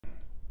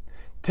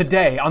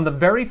Today, on the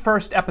very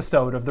first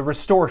episode of The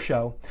Restore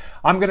Show,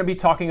 I'm going to be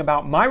talking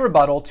about my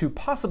rebuttal to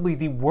possibly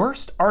the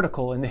worst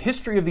article in the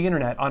history of the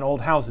internet on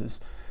old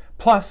houses.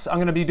 Plus, I'm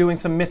going to be doing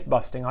some myth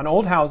busting on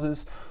old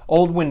houses,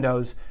 old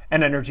windows,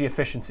 and energy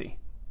efficiency.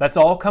 That's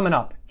all coming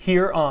up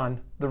here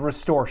on The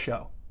Restore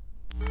Show.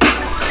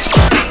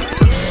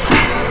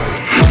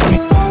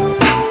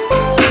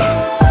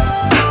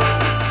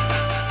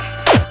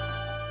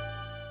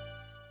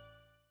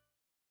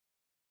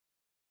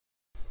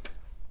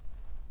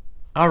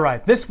 All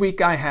right, this week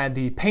I had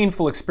the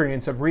painful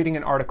experience of reading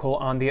an article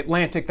on The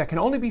Atlantic that can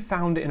only be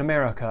found in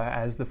America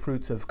as the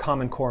fruits of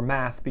Common Core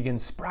math begin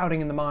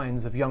sprouting in the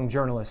minds of young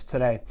journalists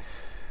today.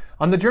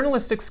 On the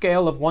journalistic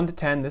scale of 1 to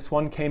 10, this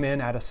one came in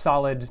at a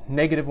solid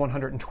negative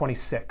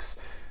 126.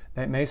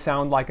 That may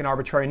sound like an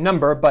arbitrary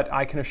number, but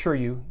I can assure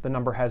you the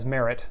number has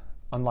merit,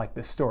 unlike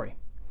this story.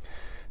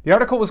 The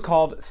article was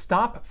called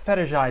Stop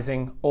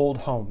Fetishizing Old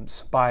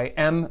Homes by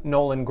M.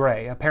 Nolan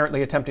Gray,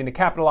 apparently attempting to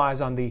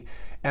capitalize on the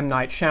M.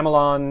 Night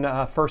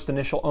Shyamalan first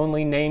initial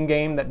only name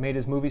game that made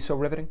his movie so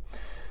riveting.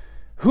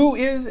 Who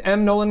is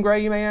M. Nolan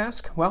Gray, you may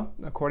ask? Well,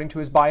 according to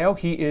his bio,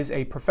 he is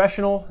a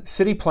professional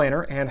city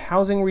planner and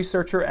housing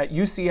researcher at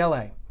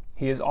UCLA.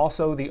 He is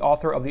also the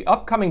author of the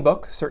upcoming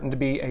book, certain to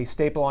be a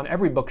staple on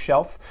every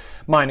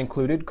bookshelf, mine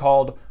included,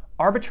 called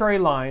Arbitrary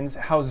Lines: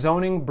 How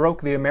Zoning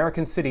Broke the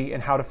American City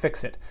and How to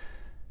Fix It.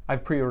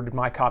 I've pre-ordered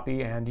my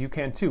copy, and you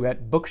can too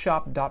at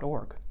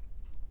bookshop.org.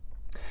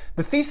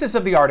 The thesis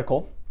of the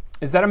article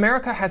is that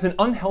America has an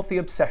unhealthy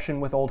obsession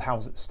with old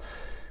houses,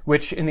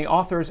 which, in the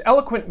author's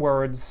eloquent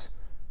words,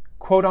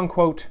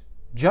 quote-unquote,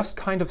 just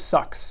kind of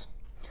sucks.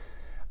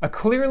 A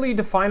clearly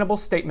definable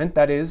statement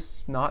that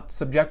is not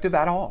subjective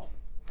at all.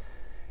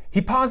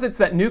 He posits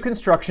that new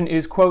construction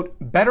is, quote,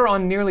 better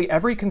on nearly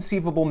every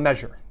conceivable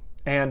measure,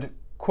 and,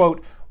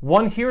 quote,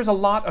 one hears a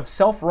lot of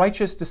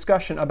self-righteous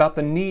discussion about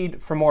the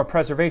need for more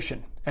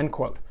preservation, end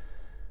quote.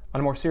 On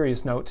a more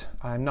serious note,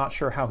 I'm not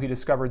sure how he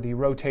discovered the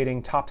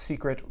rotating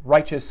top-secret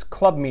righteous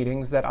club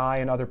meetings that I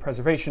and other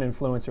preservation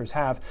influencers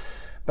have,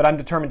 but I'm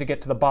determined to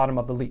get to the bottom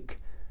of the leak.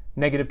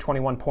 Negative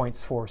 21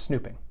 points for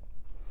snooping.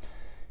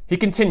 He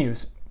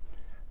continues,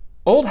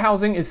 old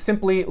housing is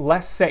simply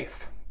less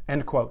safe,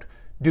 end quote,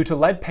 due to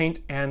lead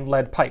paint and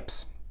lead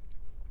pipes.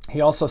 He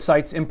also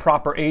cites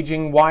improper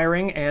aging,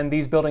 wiring, and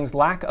these buildings'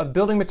 lack of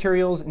building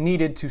materials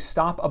needed to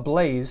stop a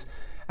blaze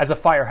as a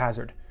fire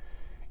hazard.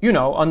 You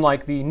know,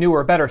 unlike the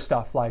newer, better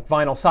stuff like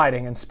vinyl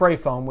siding and spray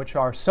foam, which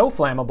are so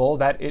flammable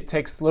that it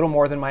takes little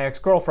more than my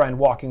ex-girlfriend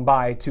walking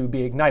by to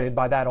be ignited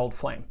by that old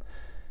flame.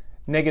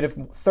 Negative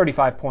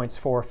 35 points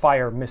for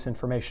fire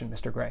misinformation,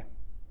 Mr. Gray.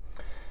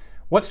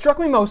 What struck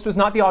me most was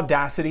not the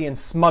audacity and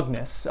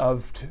smugness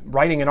of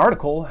writing an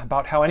article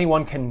about how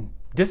anyone can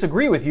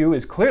disagree with you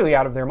is clearly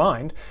out of their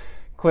mind.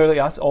 Clearly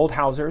us old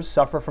housers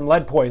suffer from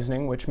lead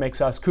poisoning, which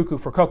makes us cuckoo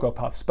for Cocoa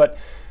Puffs. But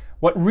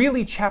what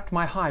really chapped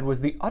my hide was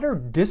the utter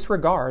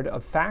disregard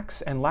of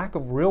facts and lack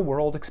of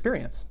real-world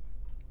experience.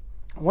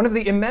 One of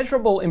the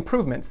immeasurable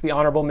improvements the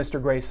Honorable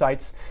Mr. Gray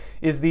cites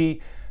is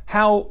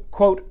how,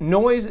 quote,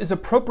 noise is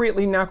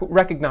appropriately now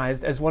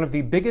recognized as one of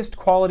the biggest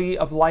quality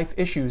of life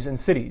issues in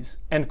cities,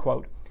 end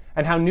quote,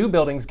 and how new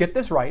buildings get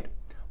this right,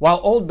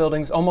 while old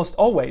buildings almost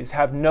always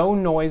have no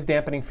noise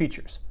dampening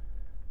features.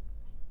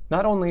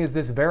 Not only is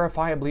this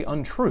verifiably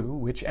untrue,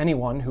 which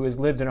anyone who has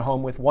lived in a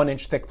home with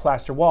 1-inch thick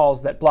plaster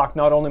walls that block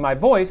not only my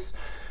voice,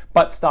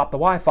 but stop the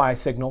Wi-Fi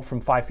signal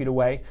from 5 feet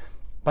away,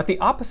 but the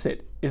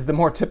opposite is the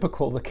more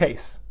typical the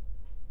case.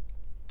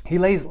 He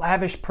lays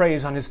lavish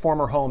praise on his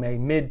former home, a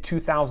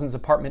mid-2000s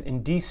apartment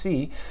in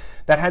DC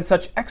that had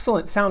such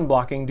excellent sound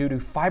blocking due to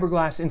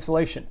fiberglass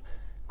insulation,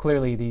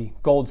 clearly the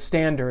gold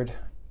standard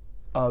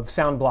of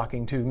sound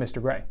blocking to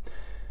Mr. Gray.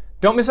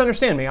 Don't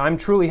misunderstand me, I'm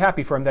truly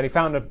happy for him that he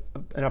found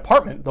an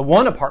apartment, the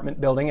one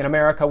apartment building in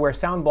America where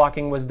sound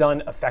blocking was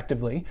done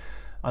effectively,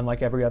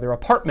 unlike every other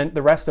apartment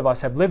the rest of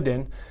us have lived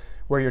in,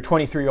 where your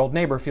 23-year-old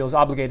neighbor feels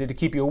obligated to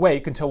keep you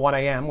awake until 1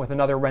 a.m. with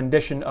another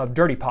rendition of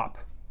Dirty Pop.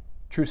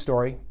 True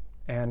story,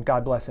 and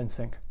God bless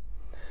NSYNC.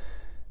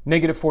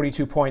 Negative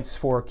 42 points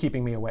for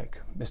keeping me awake,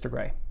 Mr.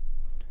 Gray.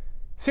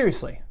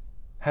 Seriously,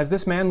 has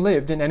this man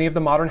lived in any of the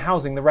modern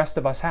housing the rest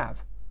of us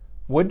have?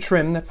 Wood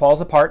trim that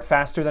falls apart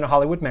faster than a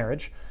Hollywood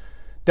marriage,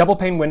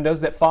 double-pane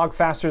windows that fog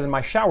faster than my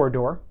shower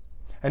door,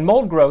 and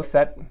mold growth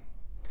that,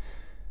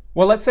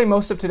 well, let's say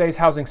most of today's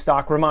housing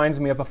stock reminds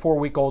me of a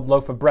 4-week-old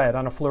loaf of bread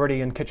on a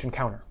Floridian kitchen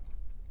counter.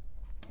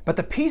 But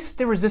the piece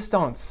de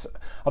resistance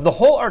of the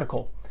whole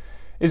article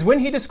is when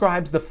he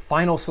describes the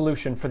final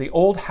solution for the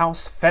old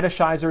house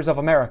fetishizers of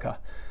America,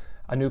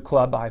 a new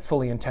club I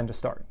fully intend to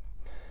start.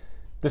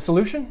 The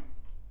solution?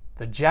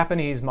 The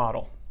Japanese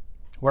model,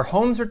 where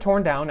homes are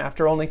torn down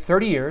after only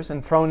 30 years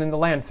and thrown in the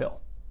landfill,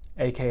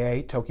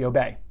 aka Tokyo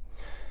Bay.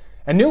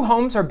 And new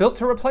homes are built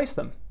to replace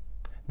them.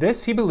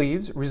 This, he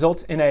believes,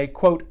 results in a,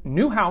 quote,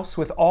 new house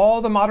with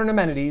all the modern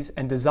amenities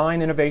and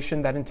design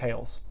innovation that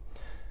entails.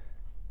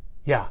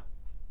 Yeah.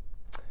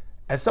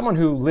 As someone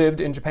who lived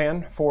in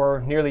Japan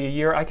for nearly a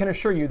year, I can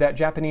assure you that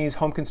Japanese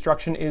home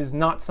construction is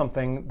not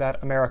something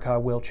that America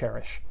will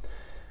cherish.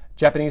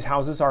 Japanese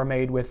houses are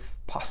made with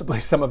possibly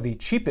some of the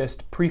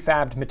cheapest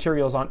prefabbed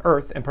materials on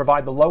Earth and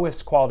provide the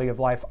lowest quality of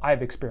life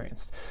I've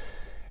experienced.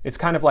 It's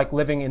kind of like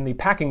living in the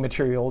packing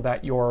material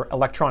that your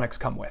electronics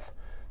come with.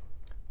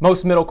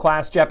 Most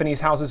middle-class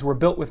Japanese houses were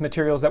built with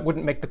materials that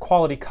wouldn't make the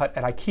quality cut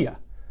at IKEA.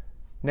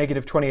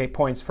 Negative 28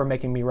 points for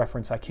making me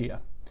reference IKEA.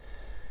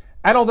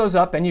 Add all those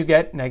up and you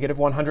get negative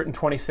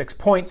 126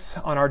 points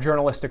on our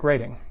journalistic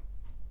rating.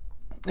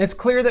 It's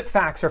clear that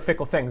facts are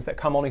fickle things that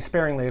come only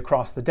sparingly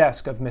across the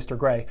desk of Mr.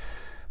 Gray,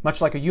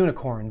 much like a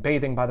unicorn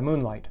bathing by the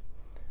moonlight.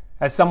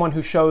 As someone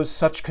who shows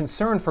such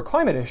concern for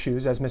climate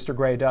issues as Mr.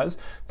 Gray does,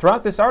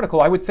 throughout this article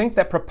I would think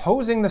that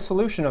proposing the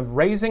solution of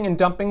raising and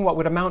dumping what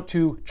would amount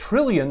to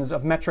trillions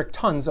of metric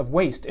tons of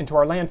waste into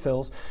our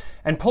landfills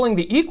and pulling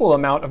the equal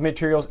amount of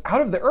materials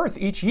out of the earth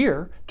each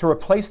year to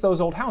replace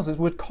those old houses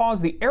would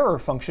cause the error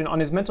function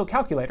on his mental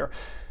calculator.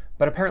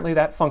 But apparently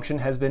that function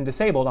has been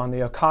disabled on the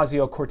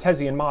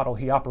Ocasio-Cortezian model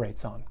he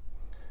operates on.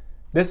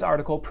 This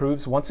article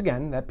proves once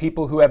again that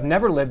people who have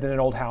never lived in an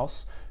old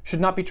house should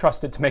not be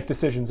trusted to make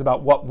decisions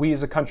about what we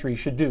as a country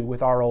should do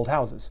with our old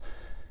houses.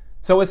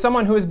 So as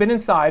someone who has been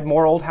inside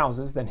more old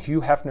houses than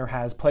Hugh Hefner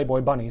has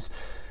Playboy bunnies,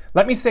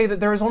 let me say that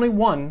there is only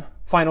one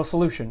final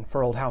solution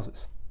for old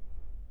houses.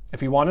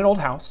 If you want an old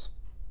house,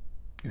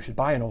 you should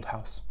buy an old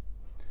house.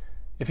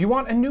 If you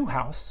want a new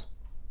house,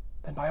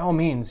 then by all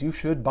means you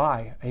should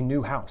buy a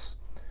new house.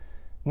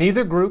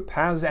 Neither group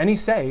has any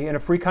say in a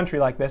free country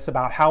like this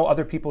about how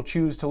other people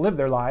choose to live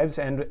their lives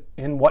and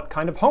in what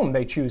kind of home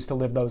they choose to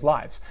live those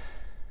lives.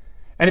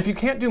 And if you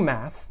can't do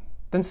math,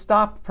 then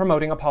stop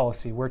promoting a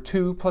policy where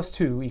 2 +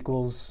 2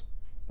 equals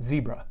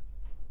zebra.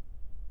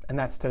 And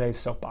that's today's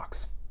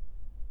soapbox.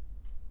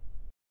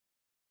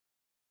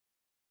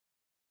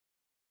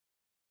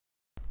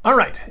 All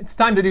right, it's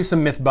time to do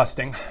some myth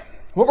busting.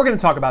 What we're going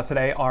to talk about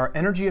today are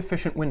energy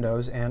efficient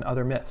windows and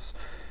other myths.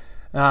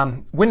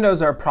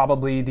 Windows are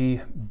probably the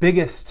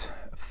biggest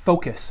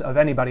focus of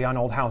anybody on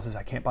old houses.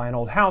 I can't buy an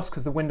old house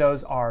because the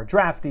windows are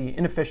drafty,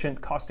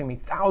 inefficient, costing me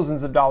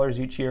thousands of dollars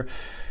each year.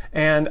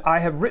 And I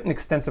have written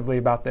extensively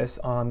about this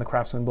on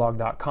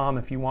thecraftsmanblog.com.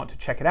 If you want to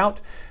check it out,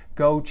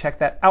 go check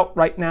that out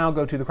right now.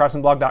 Go to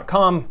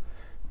thecraftsmanblog.com,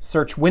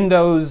 search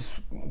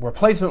windows,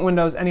 replacement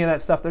windows, any of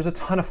that stuff. There's a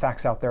ton of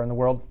facts out there in the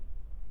world.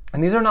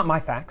 And these are not my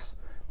facts,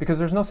 because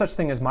there's no such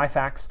thing as my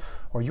facts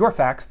or your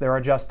facts. There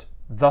are just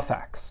the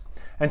facts.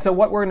 And so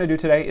what we're going to do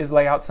today is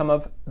lay out some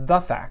of the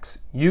facts.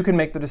 You can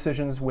make the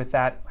decisions with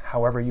that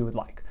however you would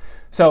like.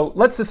 So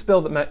let's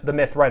dispel the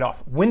myth right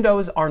off.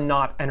 Windows are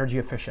not energy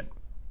efficient.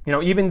 You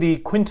know, even the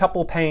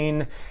quintuple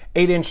pane,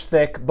 8-inch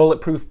thick,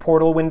 bulletproof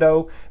portal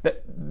window,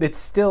 it's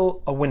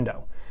still a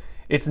window.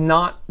 It's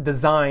not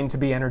designed to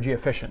be energy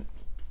efficient.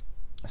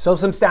 So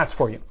some stats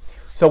for you.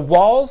 So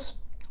walls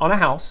on a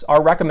house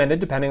are recommended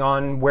depending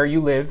on where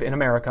you live in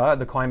America,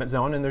 the climate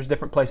zone, and there's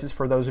different places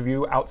for those of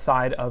you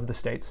outside of the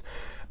States.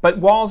 But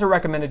walls are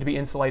recommended to be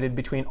insulated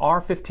between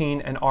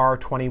R15 and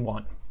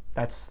R21.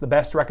 That's the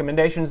best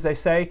recommendations, they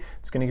say.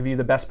 It's going to give you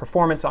the best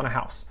performance on a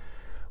house.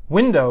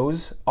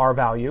 Windows R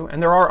value,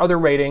 and there are other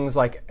ratings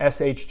like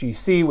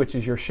SHGC, which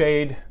is your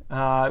shade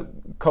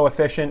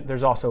coefficient.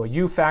 There's also a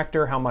U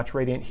factor, how much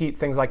radiant heat,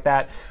 things like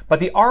that. But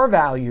the R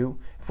value,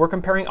 if we're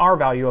comparing R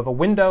value of a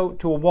window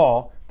to a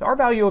wall, the R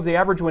value of the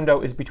average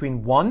window is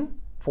between 1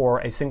 for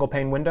a single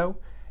pane window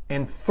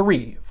and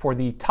 3 for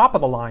the top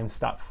of the line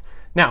stuff.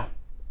 Now,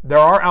 there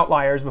are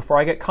outliers before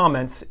I get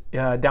comments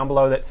down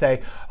below that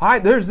say,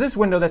 there's this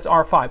window that's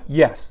R5.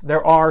 Yes,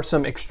 there are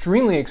some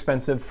extremely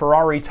expensive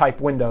Ferrari type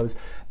windows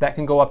that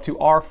can go up to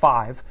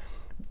R5.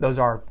 Those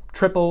are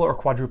triple or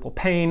quadruple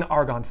pane,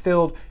 argon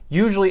filled,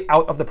 usually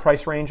out of the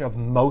price range of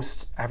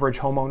most average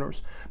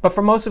homeowners. But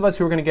for most of us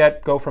who are going to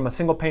go from a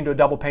single pane to a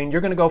double pane,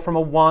 you're going to go from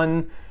a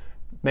 1,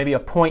 maybe a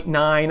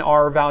 0.9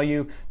 R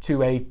value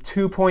to a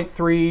 2.3,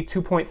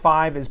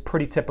 2.5 is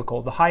pretty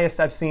typical. The highest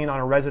I've seen on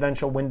a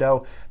residential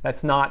window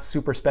that's not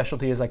super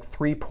specialty is like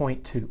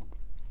 3.2.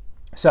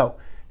 So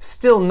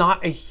still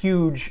not a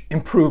huge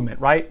improvement,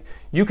 right?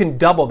 You can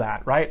double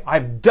that, right?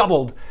 I've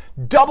doubled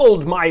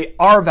my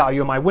R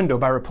value of my window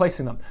by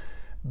replacing them.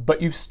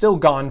 But you've still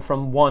gone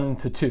from 1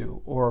 to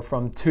 2 or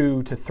from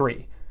 2 to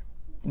 3.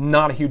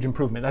 Not a huge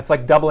improvement. That's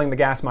like doubling the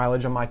gas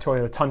mileage on my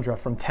Toyota Tundra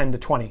from 10 to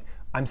 20.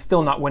 I'm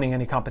still not winning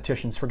any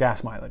competitions for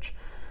gas mileage.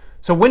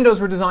 So windows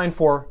were designed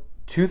for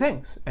 2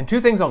 things, and 2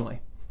 things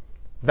only: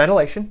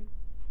 ventilation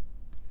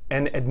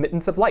and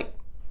admittance of light.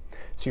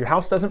 So your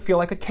house doesn't feel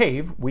like a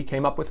cave. We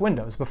came up with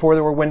windows. Before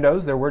there were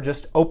windows, there were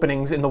just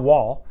openings in the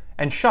wall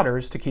and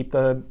shutters to keep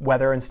the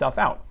weather and stuff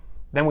out.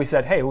 Then we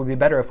said, hey, it would be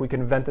better if we could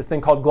invent this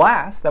thing called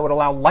glass that would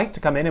allow light to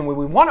come in, and when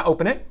we want to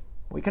open it,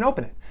 we can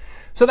open it.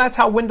 So that's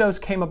how windows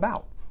came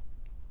about.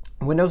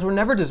 Windows were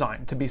never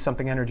designed to be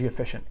something energy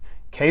efficient.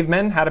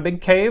 Cavemen had a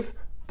big cave,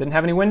 didn't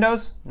have any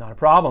windows, not a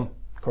problem.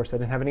 Of course, they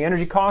didn't have any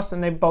energy costs,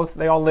 and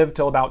they all lived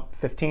till about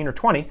 15 or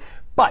 20,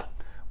 but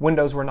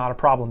windows were not a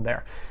problem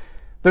there.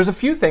 There's a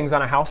few things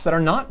on a house that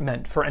are not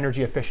meant for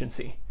energy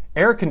efficiency.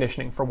 Air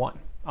conditioning, for one.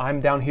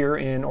 I'm down here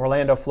in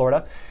Orlando,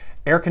 Florida.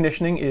 Air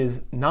conditioning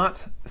is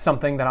not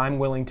something that I'm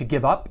willing to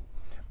give up,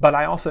 but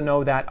I also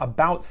know that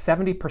about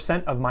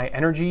 70% of my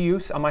energy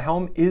use on my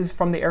home is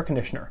from the air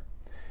conditioner.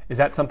 Is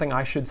that something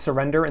I should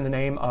surrender in the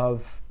name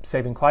of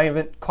saving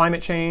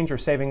climate change or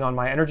saving on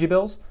my energy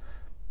bills?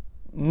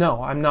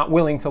 No, I'm not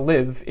willing to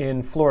live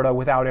in Florida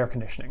without air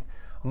conditioning.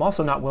 I'm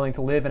also not willing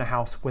to live in a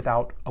house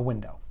without a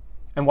window.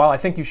 And while I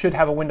think you should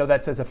have a window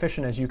that's as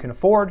efficient as you can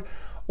afford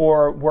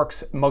or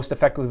works most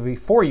effectively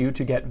for you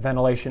to get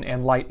ventilation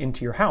and light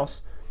into your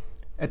house,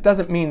 it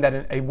doesn't mean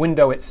that a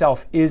window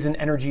itself is an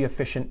energy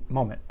efficient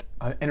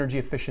an energy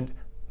efficient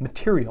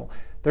material.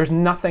 There's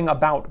nothing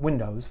about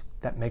windows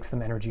that makes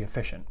them energy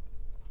efficient.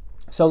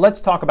 So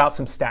let's talk about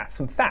some stats,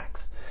 some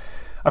facts.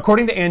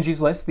 According to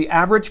Angie's List, the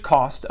average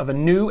cost of a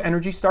new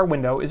Energy Star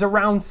window is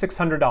around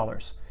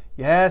 $600.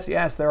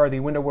 Yes, there are the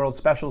Window World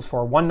specials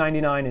for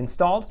 $199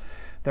 installed.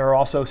 There are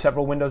also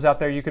several windows out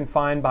there you can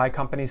find by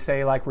companies,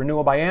 say like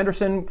Renewal by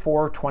Andersen,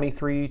 for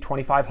 $2,300,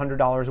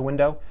 $2,500 a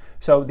window.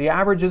 So the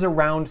average is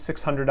around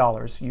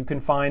 $600. You can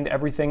find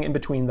everything in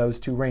between those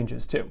two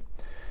ranges too.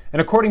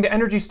 And according to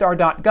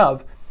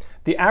EnergyStar.gov,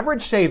 the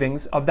average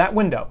savings of that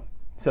window,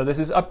 so this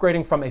is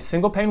upgrading from a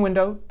single pane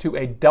window to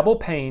a double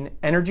pane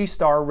Energy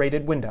Star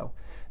rated window,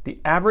 the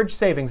average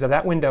savings of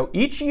that window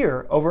each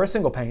year over a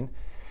single pane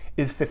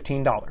is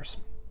 $15.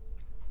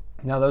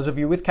 Now, those of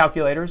you with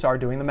calculators are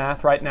doing the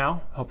math right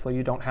now. Hopefully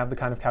you don't have the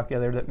kind of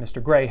calculator that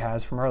Mr. Gray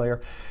has from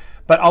earlier,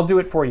 but I'll do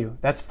it for you.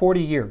 That's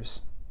 40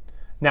 years.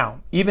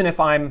 Now, even if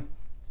I'm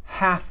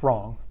half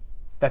wrong,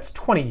 that's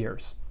 20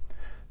 years.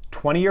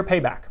 20-year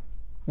payback.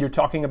 You're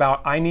talking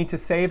about I need to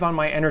save on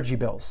my energy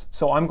bills.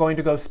 So I'm going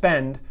to go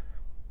spend,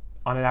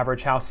 on an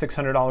average house,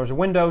 $600 a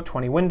window,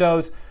 20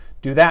 windows,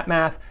 do that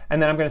math,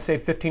 and then I'm going to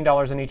save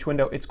 $15 on each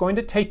window. It's going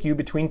to take you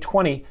between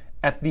 20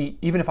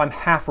 even if I'm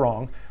half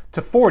wrong,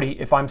 to 40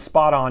 if I'm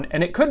spot on.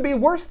 And it could be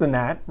worse than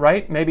that,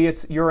 right? Maybe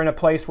you're in a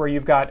place where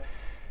you've got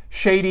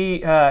shady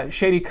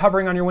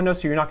covering on your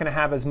windows, so you're not going to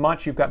have as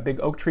much. You've got big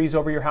oak trees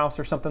over your house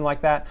or something like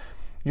that.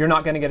 You're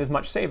not going to get as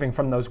much saving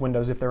from those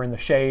windows if they're in the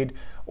shade,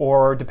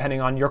 or depending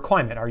on your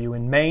climate. Are you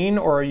in Maine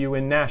or are you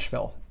in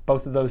Nashville?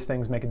 Both of those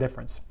things make a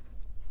difference.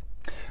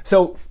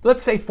 So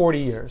let's say 40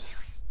 years.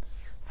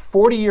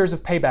 40 years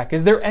of payback.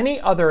 Is there any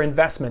other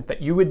investment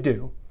that you would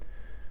do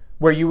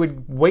where you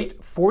would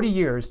wait 40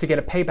 years to get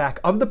a payback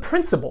of the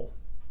principal,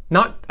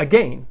 not a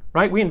gain,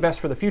 right? We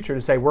invest for the future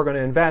to say we're going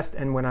to invest,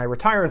 and when I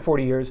retire in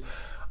 40 years,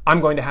 I'm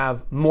going to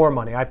have more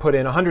money. I put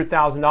in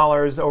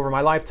 $100,000 over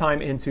my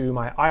lifetime into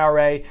my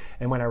IRA,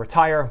 and when I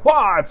retire,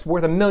 wow, it's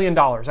worth $1 million.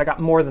 I got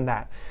more than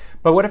that.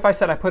 But what if I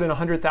said I put in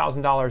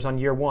 $100,000 on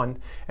year one,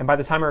 and by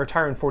the time I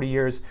retire in 40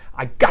 years,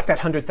 I got that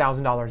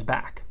 $100,000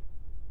 back?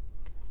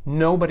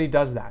 Nobody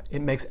does that.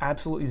 It makes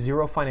absolutely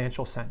zero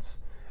financial sense.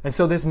 And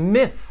so this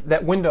myth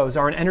that windows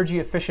are an energy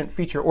efficient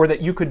feature, or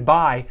that you could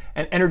buy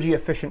an energy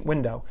efficient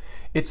window,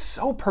 it's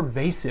so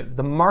pervasive,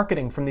 the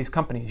marketing from these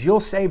companies.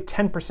 You'll save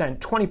 10%, 20%,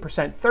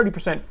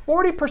 30%,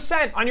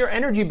 40% on your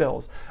energy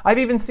bills. I've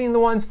even seen the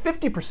ones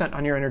 50%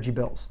 on your energy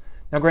bills.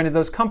 Now granted,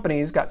 those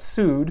companies got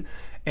sued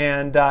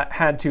and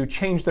had to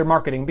change their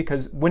marketing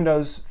because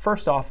windows,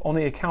 first off,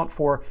 only account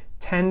for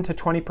 10 to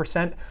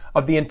 20%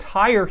 of the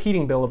entire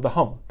heating bill of the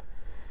home.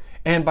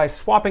 And by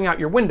swapping out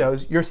your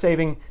windows, you're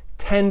saving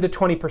 10 to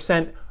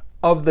 20%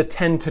 of the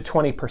 10 to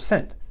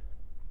 20%.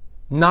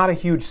 Not a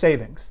huge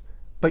savings,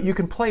 but you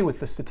can play with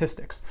the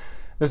statistics.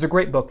 There's a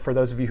great book, for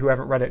those of you who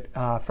haven't read it,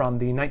 from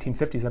the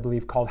 1950s, I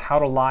believe, called How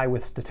to Lie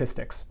with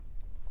Statistics.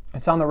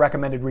 It's on the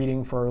recommended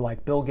reading for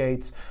like Bill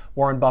Gates,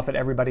 Warren Buffett,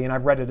 everybody, and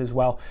I've read it as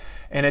well.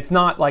 And it's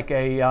not like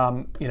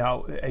a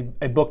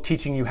book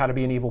teaching you how to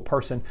be an evil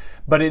person,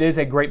 but it is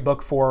a great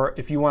book for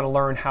if you want to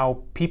learn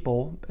how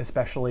people,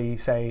 especially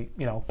say,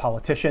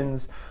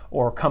 politicians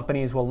or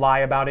companies, will lie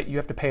about it. You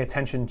have to pay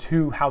attention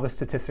to how the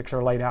statistics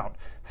are laid out.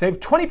 Save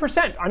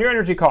 20% on your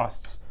energy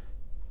costs.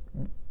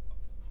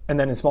 And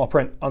then in small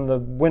print, on the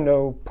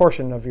window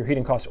portion of your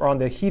heating costs, or on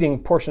the heating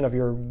portion of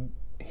your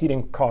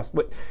heating cost.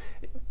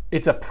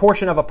 It's a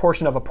portion of a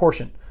portion of a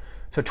portion.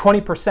 So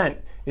 20%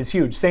 is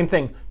huge. Same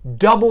thing,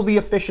 double the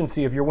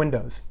efficiency of your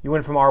windows. You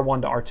went from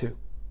R1 to R2.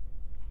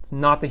 It's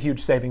not the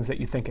huge savings that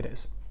you think it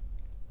is.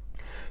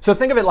 So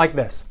think of it like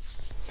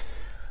this.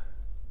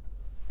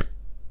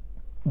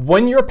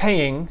 When you're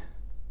paying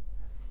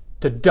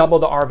to double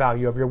the R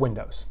value of your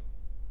windows,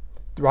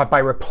 by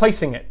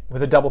replacing it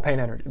with a double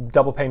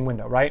pane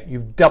window, right?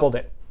 You've doubled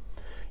it.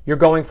 You're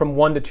going from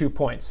 1 to 2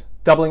 points.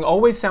 Doubling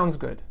always sounds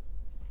good,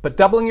 but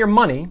doubling your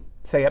money,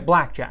 say at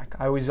blackjack.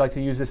 I always like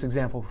to use this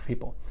example for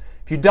people.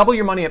 If you double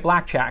your money at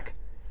blackjack,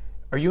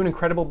 are you an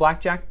incredible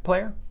blackjack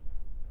player?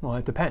 Well,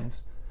 it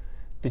depends.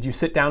 Did you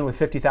sit down with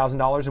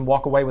 $50,000 and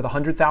walk away with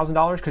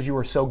 $100,000 because you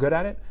were so good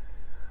at it?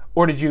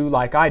 Or did you,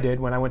 like I did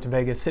when I went to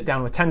Vegas, sit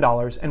down with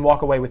 $10 and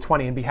walk away with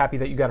 $20 and be happy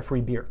that you got a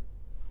free beer?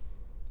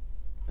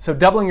 So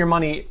doubling your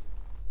money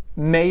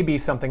may be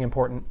something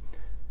important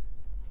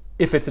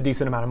if it's a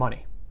decent amount of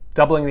money.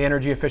 Doubling the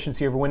energy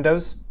efficiency of your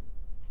windows,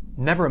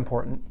 never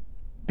important,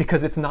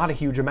 because it's not a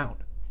huge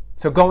amount.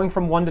 So going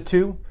from 1 to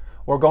 2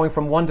 or going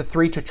from 1 to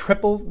 3 to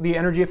triple the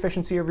energy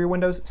efficiency of your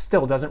windows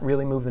still doesn't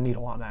really move the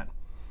needle on that.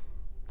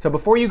 So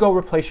before you go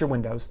replace your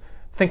windows,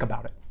 think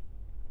about it.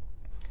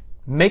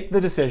 Make the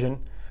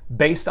decision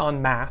based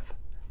on math,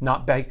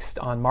 not based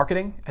on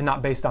marketing, and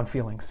not based on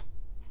feelings.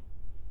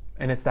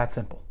 And it's that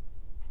simple.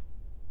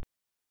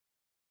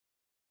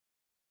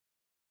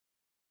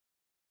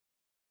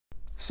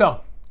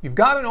 So, you've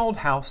got an old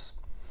house,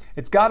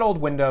 it's got old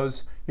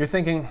windows, you're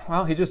thinking,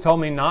 well, he just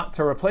told me not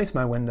to replace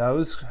my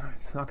windows,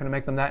 it's not going to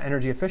make them that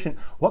energy efficient.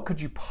 What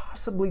could you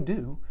possibly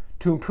do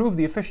to improve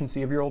the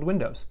efficiency of your old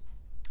windows?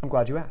 I'm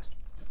glad you asked.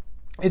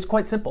 It's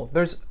quite simple.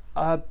 There's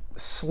a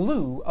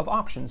slew of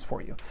options for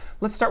you.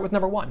 Let's start with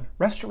number one,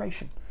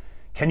 restoration.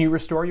 Can you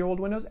restore your old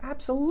windows?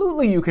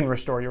 Absolutely you can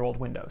restore your old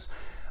windows.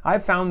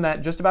 I've found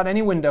that just about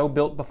any window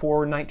built before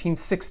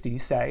 1960,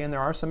 say, and there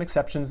are some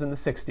exceptions in the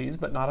 60s,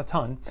 but not a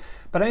ton,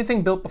 but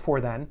anything built before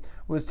then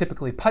was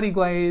typically putty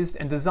glazed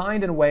and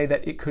designed in a way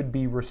that it could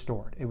be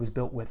restored. It was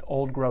built with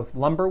old growth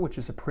lumber, which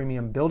is a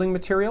premium building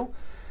material.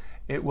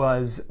 It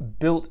was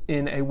built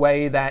in a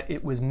way that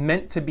it was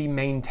meant to be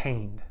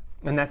maintained.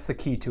 And that's the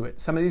key to it.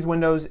 Some of these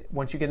windows,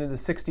 once you get into the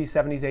 60s,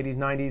 70s, 80s,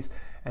 90s,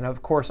 and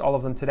of course all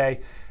of them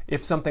today,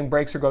 if something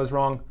breaks or goes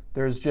wrong,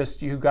 there's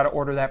just, you've got to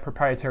order that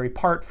proprietary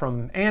part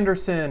from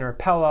Anderson or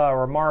Pella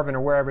or Marvin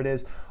or wherever it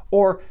is,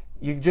 or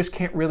you just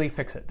can't really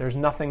fix it. There's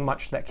nothing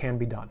much that can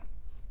be done.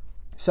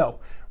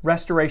 So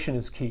restoration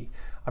is key.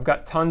 I've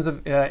got tons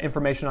of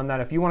information on that.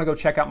 If you want to go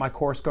check out my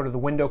course, go to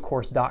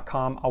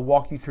thewindowcourse.com. I'll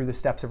walk you through the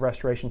steps of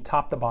restoration,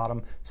 top to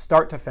bottom,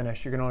 start to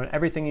finish. You're going to learn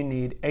everything you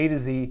need, A to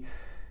Z.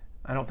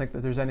 I don't think that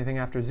there's anything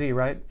after Z,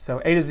 right?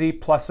 So A to Z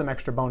plus some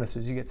extra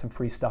bonuses. You get some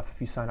free stuff if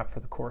you sign up for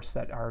the course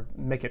that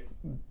make it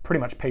pretty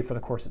much pay for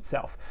the course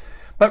itself.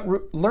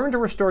 But learn to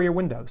restore your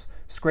windows.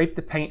 Scrape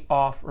the paint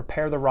off,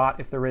 repair the rot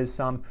if there is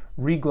some,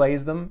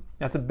 reglaze them.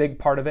 That's a big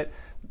part of it.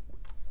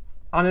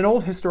 On an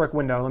old historic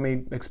window, let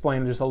me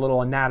explain just a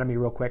little anatomy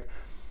real quick.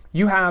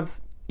 You have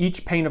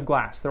each pane of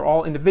glass. They're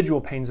all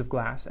individual panes of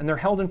glass, and they're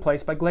held in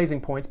place by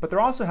glazing points, but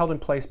they're also held in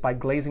place by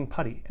glazing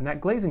putty, and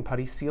that glazing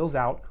putty seals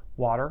out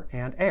water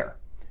and air.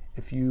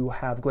 If you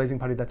have glazing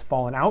putty that's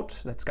fallen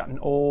out, that's gotten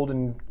old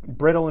and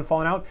brittle and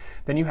fallen out,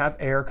 then you have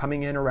air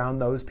coming in around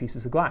those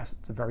pieces of glass.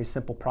 It's a very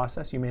simple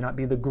process. You may not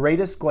be the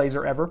greatest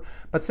glazer ever,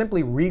 but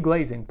simply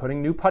reglazing,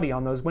 putting new putty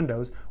on those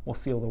windows will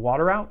seal the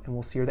water out and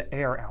will seal the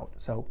air out.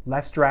 So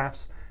less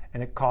drafts,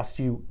 and it costs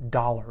you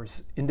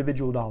dollars,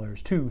 individual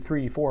dollars, $2,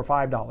 $3, $4,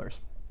 $5.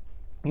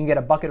 You can get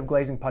a bucket of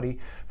glazing putty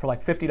for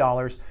like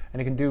 $50,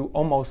 and it can do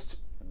almost,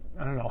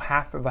 I don't know,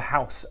 half of a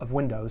house of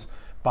windows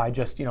by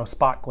just,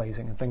 spot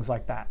glazing and things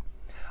like that.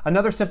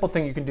 Another simple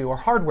thing you can do are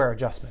hardware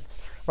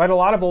adjustments, right? A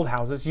lot of old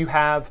houses, you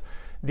have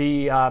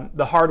the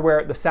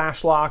hardware, the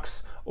sash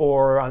locks,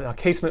 or on a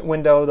casement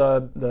window,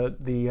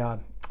 the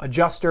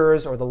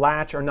adjusters or the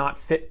latch are not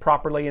fit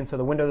properly, and so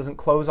the window doesn't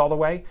close all the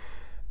way.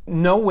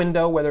 No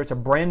window, whether it's a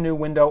brand new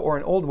window or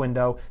an old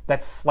window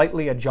that's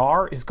slightly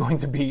ajar, is going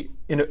to be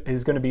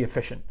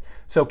efficient.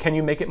 So can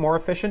you make it more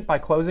efficient by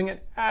closing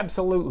it?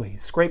 Absolutely.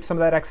 Scrape some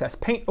of that excess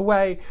paint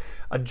away,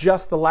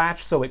 adjust the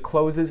latch so it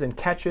closes and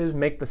catches,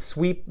 make the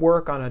sweep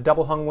work on a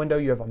double hung window.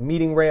 You have a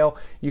meeting rail,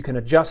 you can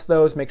adjust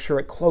those, make sure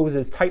it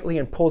closes tightly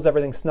and pulls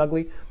everything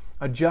snugly.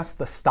 Adjust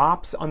the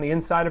stops on the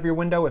inside of your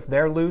window if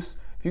they're loose.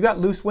 If you've got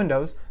loose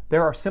windows,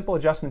 there are simple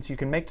adjustments you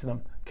can make to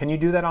them. Can you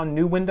do that on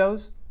new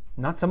windows?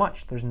 Not so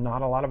much. There's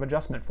not a lot of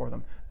adjustment for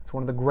them. That's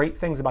one of the great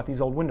things about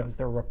these old windows.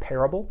 They're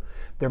repairable,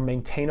 they're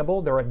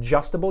maintainable, they're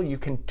adjustable. You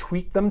can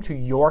tweak them to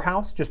your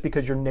house. Just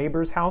because your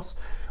neighbor's house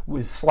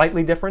was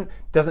slightly different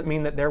doesn't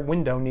mean that their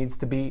window needs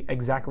to be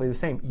exactly the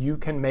same. You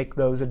can make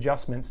those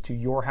adjustments to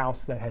your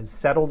house that has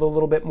settled a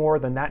little bit more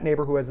than that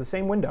neighbor who has the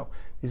same window.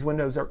 These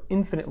windows are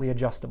infinitely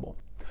adjustable.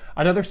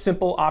 Another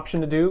simple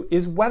option to do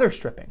is weather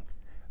stripping.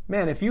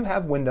 Man, if you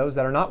have windows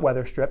that are not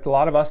weather stripped, a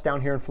lot of us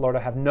down here in Florida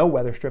have no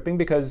weather stripping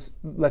because,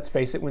 let's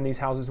face it, when these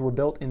houses were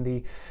built in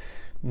the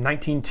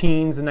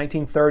 19-teens and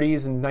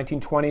 1930s and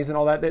 1920s and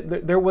all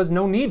that, there was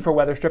no need for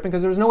weather stripping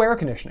because there was no air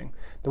conditioning.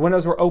 The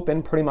windows were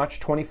open pretty much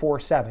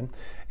 24/7,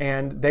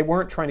 and they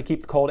weren't trying to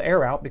keep the cold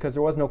air out because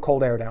there was no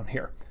cold air down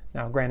here.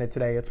 Now, granted,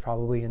 today it's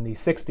probably in the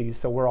 60s,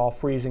 so we're all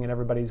freezing and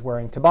everybody's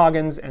wearing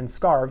toboggans and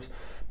scarves,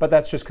 but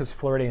that's just because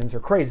Floridians are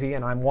crazy,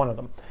 and I'm one of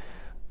them.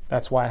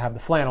 That's why I have the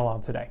flannel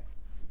on today.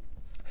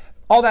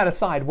 All that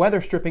aside, weather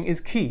stripping is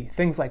key.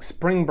 Things like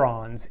spring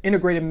bronze,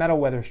 integrated metal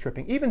weather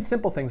stripping, even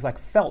simple things like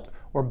felt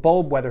or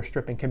bulb weather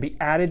stripping can be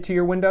added to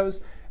your windows,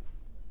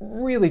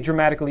 really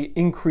dramatically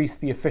increase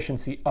the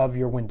efficiency of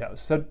your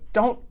windows. So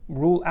don't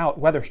rule out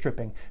weather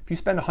stripping. If you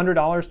spend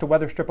 $100 to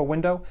weather strip a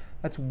window,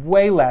 that's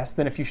way less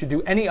than if you should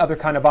do any other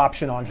kind of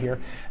option on here.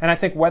 And I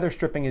think weather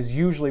stripping is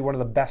usually one of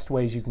the best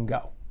ways you can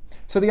go.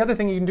 So the other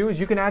thing you can do is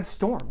you can add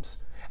storms.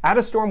 Add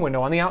a storm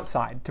window on the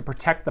outside to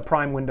protect the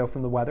prime window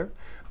from the weather,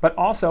 but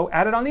also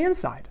add it on the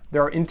inside.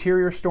 There are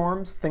interior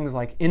storms, things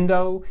like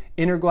Indo,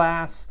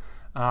 Interglass,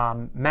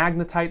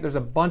 Magnetite. There's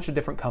a bunch of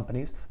different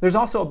companies. There's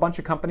also a bunch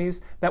of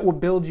companies that will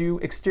build you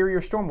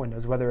exterior storm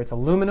windows, whether it's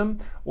aluminum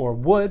or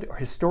wood or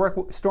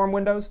historic storm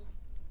windows.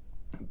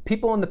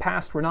 People in the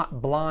past were not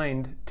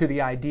blind to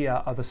the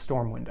idea of a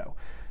storm window.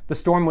 The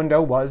storm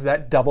window was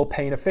that double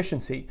pane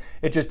efficiency.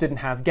 It just didn't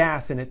have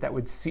gas in it that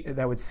would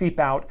seep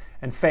out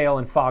and fail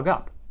and fog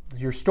up.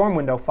 Your storm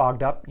window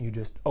fogged up, you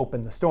just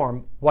opened the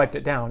storm, wiped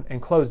it down,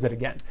 and closed it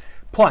again.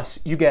 Plus,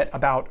 you get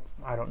about,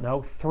 I don't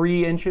know,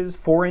 3 inches,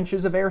 4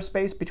 inches of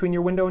airspace between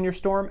your window and your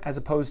storm, as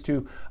opposed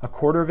to a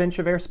 1/4 inch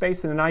of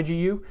airspace in an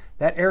IGU.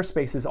 That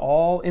airspace is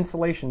all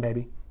insulation,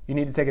 baby. You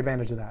need to take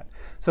advantage of that.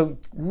 So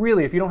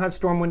really, if you don't have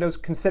storm windows,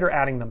 consider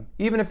adding them.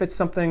 Even if it's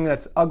something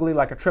that's ugly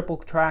like a triple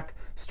track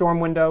storm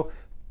window,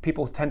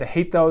 people tend to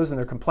hate those and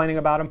they're complaining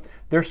about them.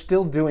 They're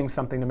still doing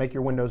something to make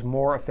your windows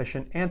more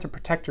efficient and to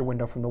protect your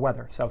window from the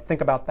weather. So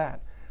think about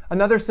that.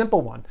 Another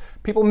simple one.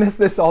 People miss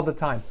this all the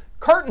time.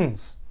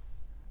 Curtains.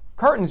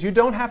 Curtains, you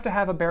don't have to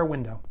have a bare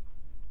window.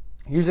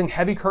 Using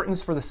heavy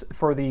curtains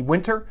for the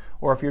winter,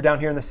 or if you're down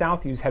here in the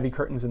south, use heavy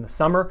curtains in the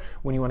summer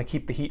when you want to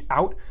keep the heat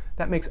out.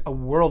 That makes a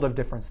world of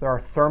difference. There are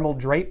thermal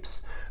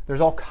drapes.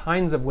 There's all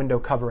kinds of window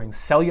coverings,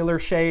 cellular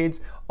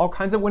shades, all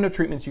kinds of window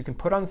treatments you can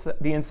put on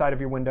the inside of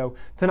your window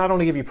to not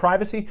only give you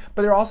privacy,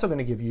 but they're also going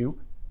to give you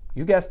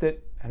guessed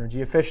it,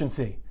 energy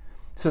efficiency.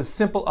 So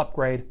simple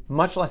upgrade,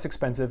 much less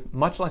expensive,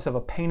 much less of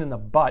a pain in the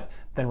butt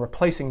than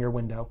replacing your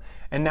window.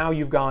 And now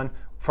you've gone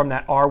from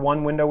that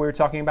R1 window we were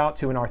talking about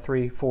to an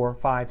R3, 4,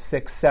 5,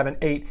 6, 7,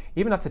 8,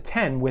 even up to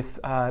 10 with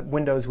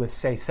windows with,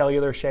 say,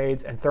 cellular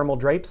shades and thermal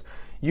drapes.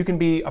 You can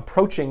be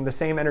approaching the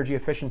same energy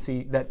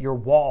efficiency that your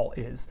wall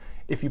is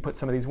if you put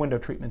some of these window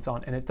treatments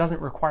on. And it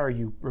doesn't require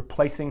you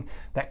replacing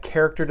that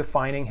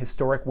character-defining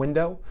historic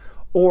window,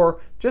 or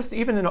just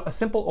even a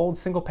simple old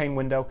single pane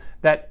window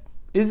that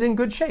is in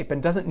good shape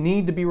and doesn't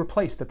need to be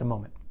replaced at the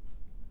moment.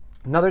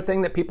 Another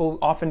thing that people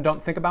often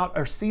don't think about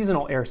are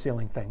seasonal air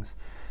sealing things.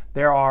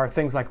 There are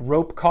things like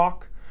rope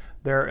caulk.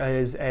 There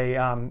is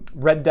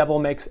Red Devil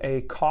makes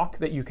a caulk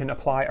that you can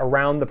apply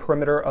around the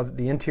perimeter of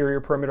the interior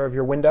perimeter of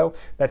your window.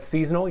 That's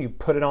seasonal. You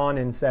put it on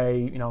in,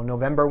 say,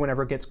 November,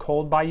 whenever it gets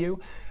cold by you.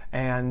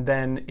 And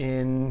then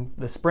in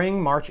the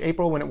spring, March,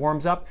 April, when it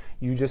warms up,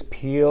 you just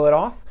peel it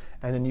off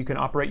and then you can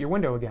operate your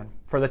window again.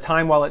 For the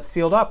time while it's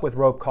sealed up with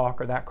rope caulk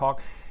or that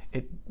caulk,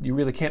 you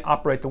really can't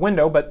operate the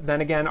window, but then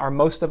again, are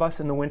most of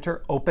us in the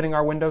winter opening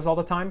our windows all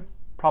the time?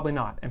 Probably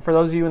not. And for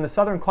those of you in the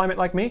southern climate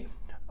like me,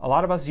 a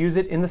lot of us use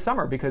it in the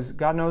summer because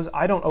God knows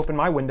I don't open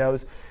my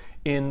windows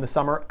in the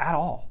summer at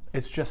all.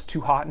 It's just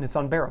too hot and it's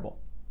unbearable.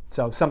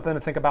 So something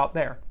to think about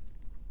there.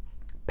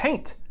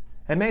 Paint.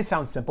 It may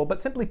sound simple, but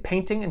simply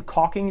painting and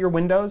caulking your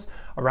windows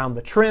around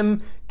the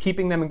trim,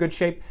 keeping them in good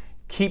shape,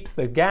 keeps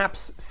the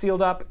gaps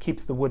sealed up,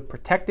 keeps the wood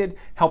protected,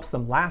 helps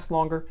them last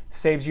longer,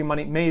 saves you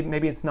money.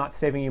 Maybe it's not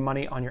saving you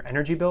money on your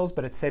energy bills,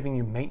 but it's saving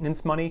you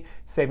maintenance money,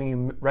 saving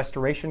you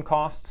restoration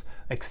costs,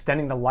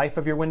 extending the life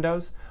of your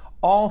windows.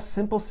 All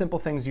simple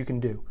things you can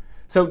do.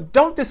 So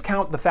don't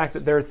discount the fact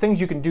that there are things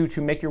you can do to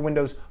make your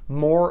windows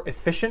more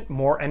efficient,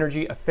 more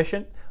energy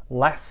efficient,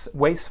 less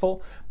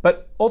wasteful.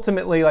 But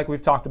ultimately, like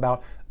we've talked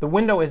about, the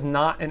window is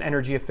not an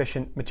energy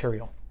efficient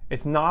material.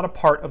 It's not a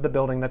part of the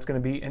building that's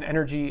going to be an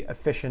energy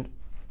efficient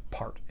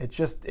part. It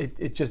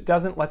just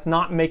doesn't. Let's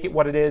not make it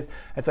what it is.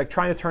 It's like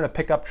trying to turn a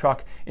pickup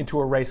truck into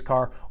a race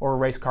car or a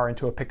race car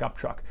into a pickup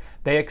truck.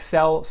 They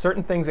excel,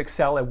 certain things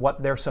excel at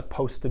what they're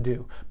supposed to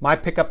do. My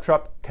pickup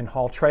truck can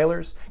haul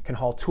trailers, can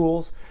haul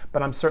tools,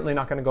 but I'm certainly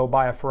not going to go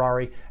buy a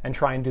Ferrari and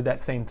try and do that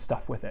same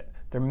stuff with it.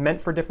 They're meant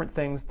for different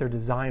things. They're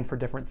designed for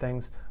different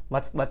things.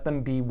 Let's let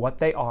them be what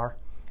they are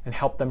and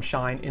help them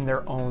shine in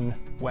their own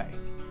way.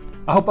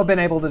 I hope I've been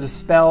able to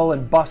dispel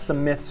and bust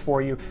some myths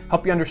for you,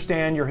 help you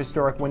understand your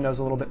historic windows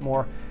a little bit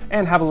more,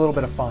 and have a little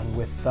bit of fun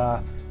with,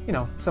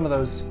 some of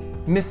those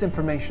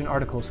misinformation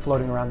articles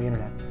floating around the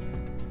internet.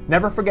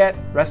 Never forget,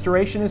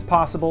 restoration is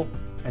possible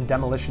and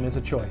demolition is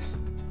a choice.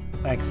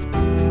 Thanks.